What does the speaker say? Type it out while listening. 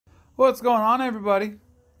What's going on, everybody?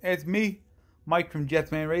 It's me, Mike from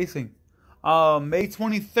Jetsman Racing. May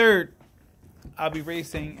 23rd, I'll be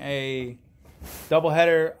racing a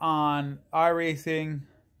doubleheader on iRacing,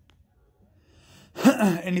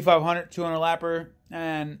 Indy 500, 200 lapper,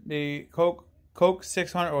 and the Coke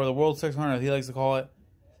 600, or the World 600, as he likes to call it.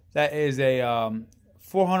 That is a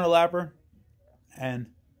 400 lapper, and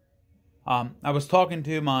I was talking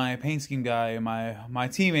to my paint scheme guy, my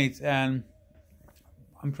teammates, and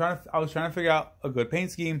I was trying to figure out a good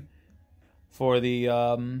paint scheme for the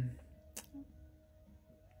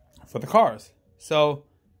cars. So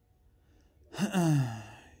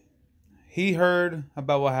he heard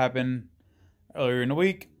about what happened earlier in the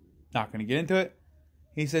week. Not going to get into it.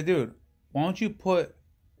 He said, "Dude, why don't you put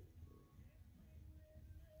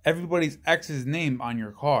everybody's ex's name on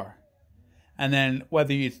your car, and then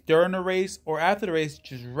whether it's during the race or after the race,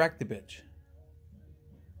 just wreck the bitch."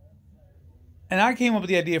 And I came up with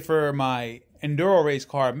the idea for my enduro race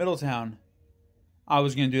car at Middletown. I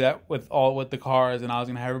was gonna do that with the cars, and I was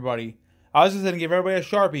gonna have everybody. I was just gonna give everybody a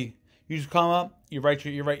Sharpie. You just come up, you write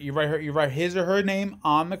his or her name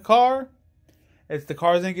on the car. If the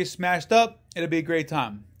car's gonna get smashed up, it'll be a great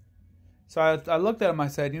time. So I looked at him. I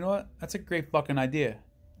said, "You know what? That's a great fucking idea."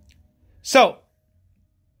 So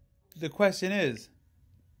the question is,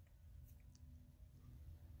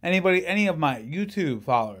 any of my YouTube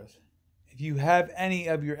followers, if you have any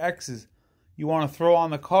of your exes you want to throw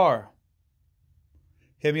on the car,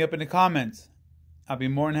 hit me up in the comments. I'll be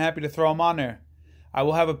more than happy to throw them on there. I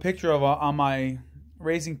will have a picture of on my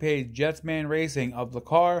racing page, Jetsman Racing, of the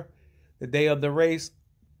car the day of the race.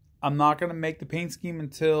 I'm not going to make the paint scheme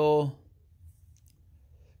until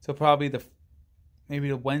probably maybe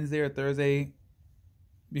the Wednesday or Thursday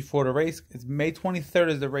before the race. It's May 23rd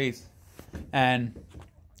is the race, and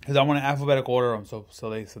because I want to alphabetical order them so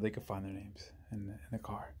they can find their names in the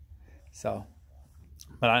car. So,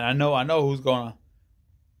 but I know who's gonna.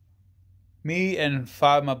 Me and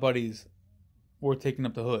 5 of my buddies, we're taking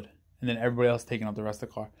up the hood, and then everybody else taking up the rest of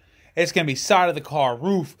the car. It's gonna be side of the car,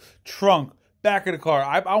 roof, trunk, back of the car.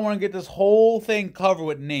 I want to get this whole thing covered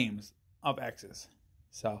with names of X's.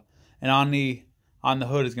 So, and on the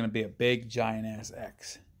hood is gonna be a big giant ass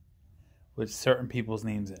X with certain people's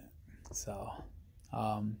names in it. So.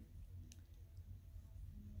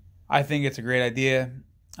 I think it's a great idea.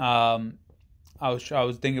 I was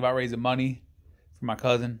thinking about raising money for my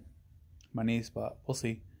cousin, my niece, but we'll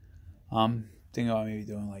see. Thinking about maybe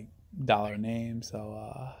doing like $1 a name.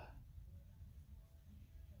 So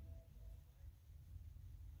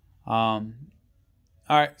all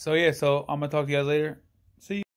right. So yeah. So I'm gonna talk to you guys later. See you.